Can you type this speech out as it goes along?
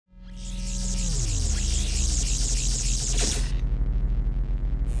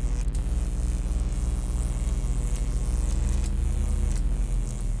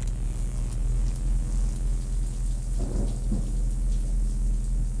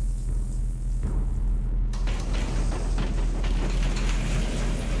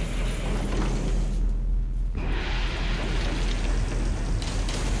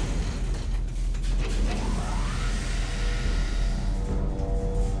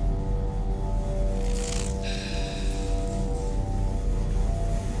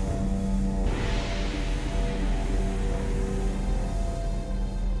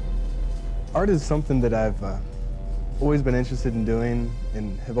Art is something that I've always been interested in doing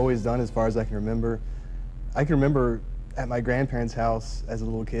and have always done as far as I can remember. I can remember at my grandparents' house as a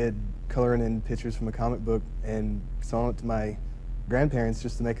little kid coloring in pictures from a comic book and selling it to my grandparents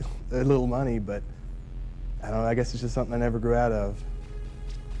just to make a little money, but I don't know, I guess it's just something I never grew out of.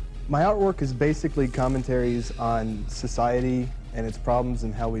 My artwork is basically commentaries on society and its problems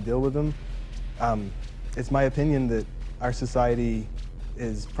and how we deal with them. It's my opinion that our society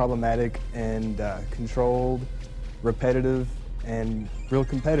is problematic and controlled, repetitive, and real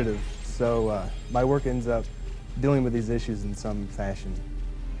competitive. So my work ends up dealing with these issues in some fashion.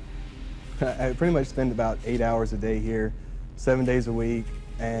 I pretty much spend about 8 hours a day here, 7 days a week,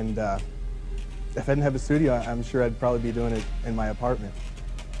 and if I didn't have a studio, I'm sure I'd probably be doing it in my apartment.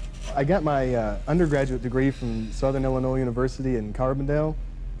 I got my undergraduate degree from Southern Illinois University in Carbondale,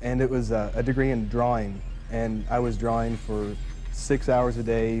 and it was a degree in drawing. And I was drawing for 6 hours a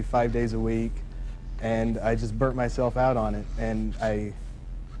day, 5 days a week, and I just burnt myself out on it. And I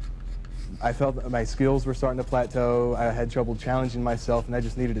felt that my skills were starting to plateau. I had trouble challenging myself, and I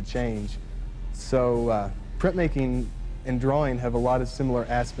just needed a change. So printmaking and drawing have a lot of similar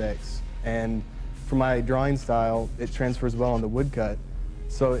aspects, and for my drawing style, it transfers well on the woodcut.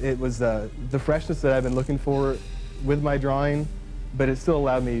 So it was the freshness that I've been looking for with my drawing, but it still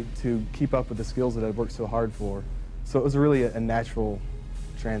allowed me to keep up with the skills that I've worked so hard for. So it was really a natural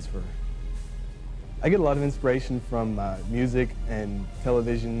transfer. I get a lot of inspiration from music and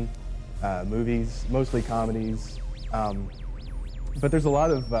television, movies, mostly comedies. But there's a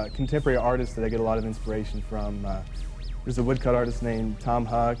lot of contemporary artists that I get a lot of inspiration from. There's a woodcut artist named Tom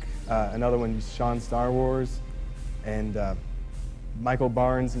Huck, another one's Sean Star Wars, and Michael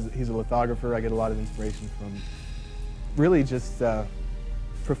Barnes, he's a lithographer. I get a lot of inspiration from really just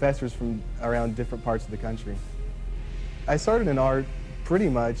professors from around different parts of the country. I started in art pretty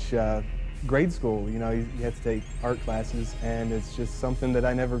much grade school. You know, you have to take art classes, and it's just something that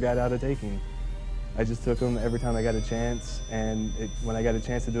I never got out of taking. I just took them every time I got a chance, and when I got a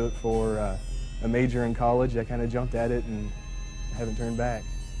chance to do it for a major in college, I kind of jumped at it and haven't turned back.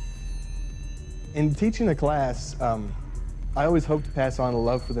 In teaching a class, I always hope to pass on a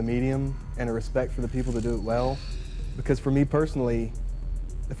love for the medium and a respect for the people that do it well, because for me personally,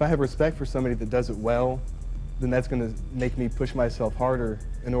 if I have respect for somebody that does it well, then that's going to make me push myself harder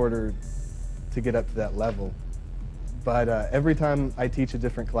in order to get up to that level. But every time I teach a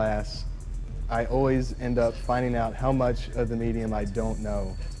different class, I always end up finding out how much of the medium I don't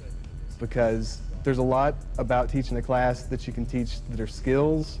know, because there's a lot about teaching a class that you can teach that are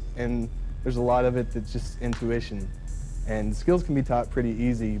skills, and there's a lot of it that's just intuition. And skills can be taught pretty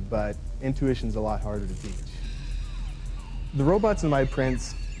easy, but intuition's a lot harder to teach. The robots in my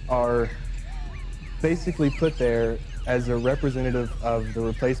prints are basically put there as a representative of the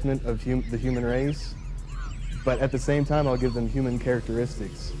replacement of the human race, but at the same time I'll give them human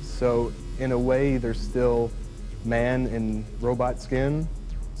characteristics. So in a way they're still man in robot skin,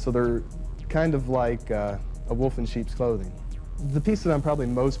 so they're kind of like a wolf in sheep's clothing. The piece that I'm probably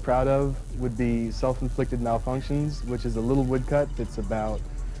most proud of would be Self-Inflicted Malfunctions, which is a little woodcut that's about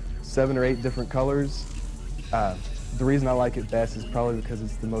 7 or 8 different colors. The reason I like it best is probably because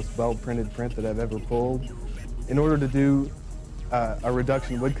it's the most well-printed print that I've ever pulled. In order to do a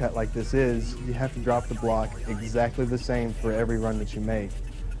reduction woodcut like this is, you have to drop the block exactly the same for every run that you make.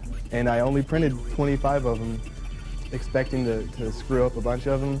 And I only printed 25 of them, expecting to screw up a bunch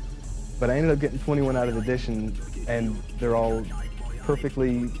of them, but I ended up getting 21 out of edition, and they're all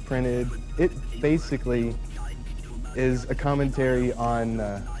perfectly printed. It basically is a commentary on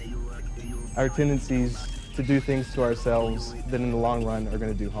our tendencies to do things to ourselves that in the long run are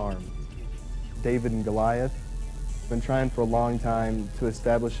going to do harm. David and Goliath. I've been trying for a long time to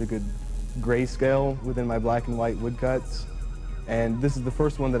establish a good grayscale within my black and white woodcuts, and this is the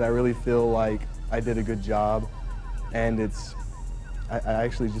first one that I really feel like I did a good job, and I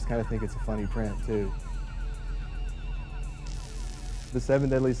actually just kind of think it's a funny print too. The 7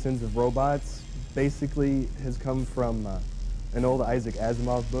 Deadly Sins of Robots basically has come from an old Isaac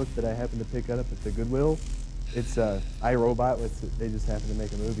Asimov book that I happened to pick up at the Goodwill. It's iRobot, which they just happened to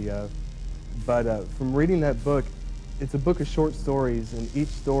make a movie of. But from reading that book, it's a book of short stories, and each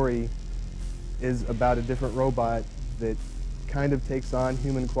story is about a different robot that kind of takes on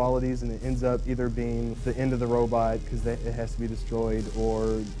human qualities, and it ends up either being the end of the robot because it has to be destroyed,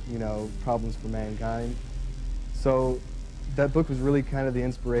 or, you know, problems for mankind. So that book was really kind of the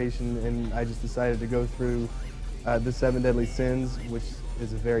inspiration, and I just decided to go through the 7 Deadly Sins, which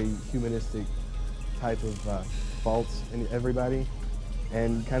is a very humanistic type of faults in everybody,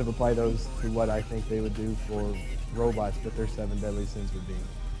 and kind of apply those to what I think they would do for robots, but their 7 Deadly Sins would be.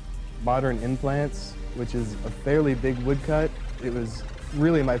 modern implants, which is a fairly big woodcut. It was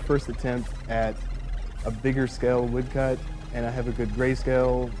really my first attempt at a bigger scale woodcut, and I have a good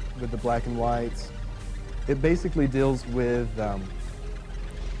grayscale with the black and whites. It basically deals with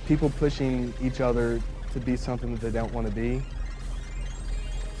people pushing each other to be something that they don't want to be.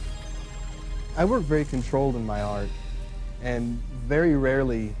 I work very controlled in my art, and very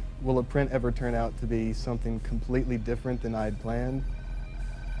rarely will a print ever turn out to be something completely different than I'd planned.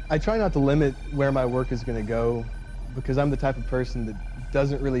 I try not to limit where my work is going to go, because I'm the type of person that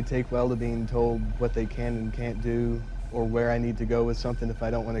doesn't really take well to being told what they can and can't do, or where I need to go with something if I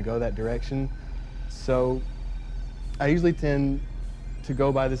don't want to go that direction. So I usually tend to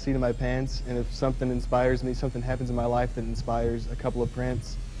go by the seat of my pants, and if something inspires me, something happens in my life that inspires a couple of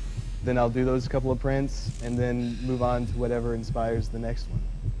prints, then I'll do those couple of prints and then move on to whatever inspires the next one.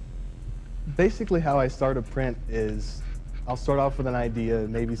 Basically how I start a print is I'll start off with an idea,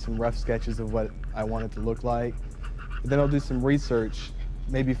 maybe some rough sketches of what I want it to look like. Then I'll do some research,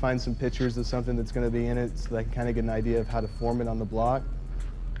 maybe find some pictures of something that's going to be in it so that I can kind of get an idea of how to form it on the block.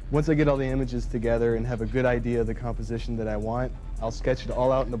 Once I get all the images together and have a good idea of the composition that I want, I'll sketch it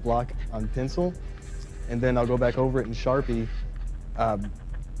all out in the block on pencil, and then I'll go back over it in Sharpie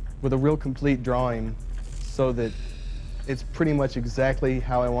with a real complete drawing so that it's pretty much exactly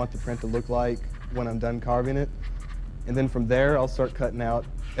how I want the print to look like when I'm done carving it. And then from there, I'll start cutting out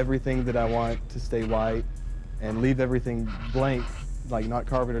everything that I want to stay white and leave everything blank, like not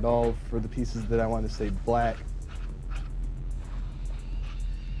carve it at all, for the pieces that I want to stay black.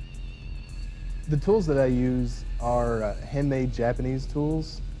 The tools that I use are handmade Japanese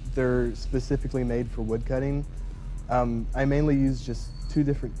tools. They're specifically made for woodcutting. I mainly use just two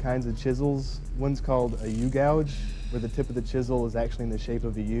different kinds of chisels. One's called a U-gouge, where the tip of the chisel is actually in the shape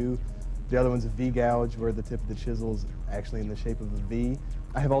of a U. The other one's a V-gouge, where the tip of the chisel is actually in the shape of a V.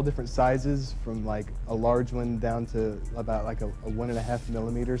 I have all different sizes, from like a large one down to about like a 1.5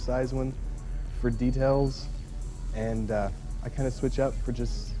 millimeter size one for details. And I kind of switch up for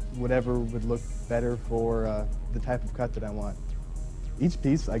just whatever would look better for the type of cut that I want. Each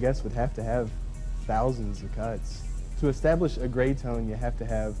piece, I guess, would have to have thousands of cuts. To establish a gray tone, you have to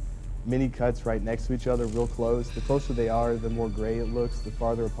have many cuts right next to each other, real close. The closer they are, the more gray it looks. The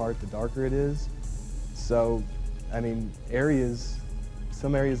farther apart, the darker it is. So, I mean,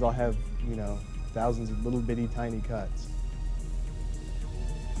 some areas I'll have, you know, thousands of little bitty tiny cuts.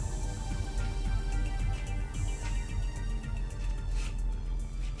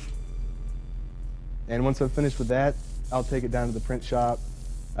 And once I'm finished with that, I'll take it down to the print shop,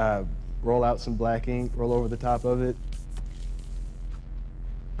 roll out some black ink, roll over the top of it.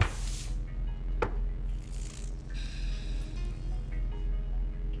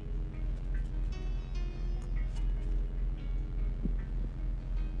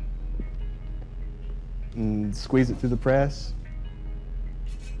 And squeeze it through the press.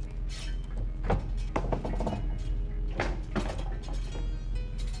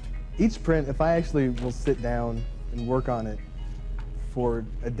 Each print, if I actually will sit down and work on it for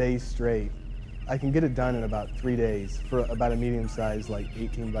a day straight, I can get it done in about 3 days for about a medium-sized, like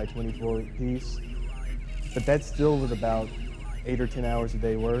 18 by 24 piece. But that's still with about 8 or 10 hours a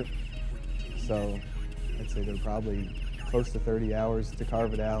day work. So I'd say they're probably close to 30 hours to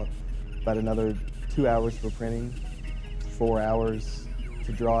carve it out, about another 2 hours for printing, 4 hours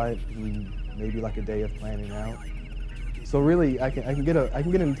to draw it, and maybe like a day of planning out. So really, I can get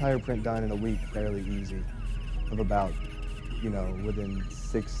an entire print done in a week fairly easy, of about, you know, within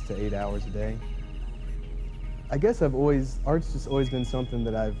 6 to 8 hours a day. I guess art's just always been something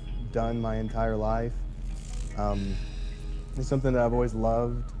that I've done my entire life. It's something that I've always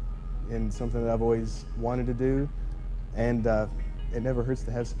loved, and something that I've always wanted to do, and it never hurts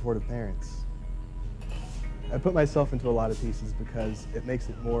to have supportive parents. I put myself into a lot of pieces because it makes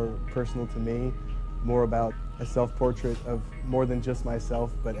it more personal to me, more about a self-portrait of more than just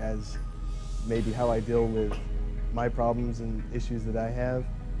myself, but as maybe how I deal with my problems and issues that I have.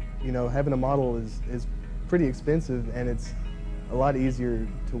 You know, having a model is pretty expensive, and it's a lot easier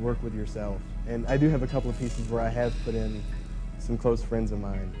to work with yourself. And I do have a couple of pieces where I have put in some close friends of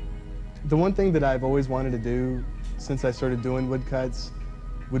mine. The one thing that I've always wanted to do since I started doing woodcuts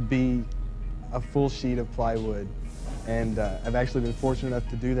would be a full sheet of plywood. And I've actually been fortunate enough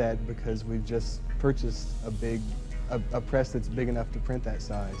to do that because we've just purchased a press that's big enough to print that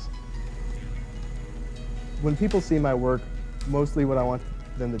size. When people see my work, mostly what I want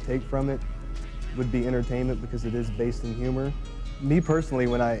them to take from it would be entertainment, because it is based in humor. Me personally,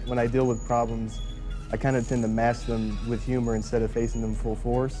 when I deal with problems, I kind of tend to mask them with humor instead of facing them full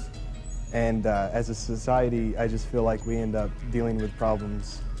force. And as a society, I just feel like we end up dealing with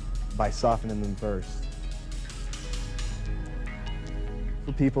problems by softening them first.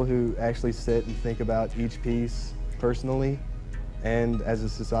 For people who actually sit and think about each piece personally and as a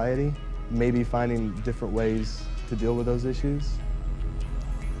society, maybe finding different ways to deal with those issues.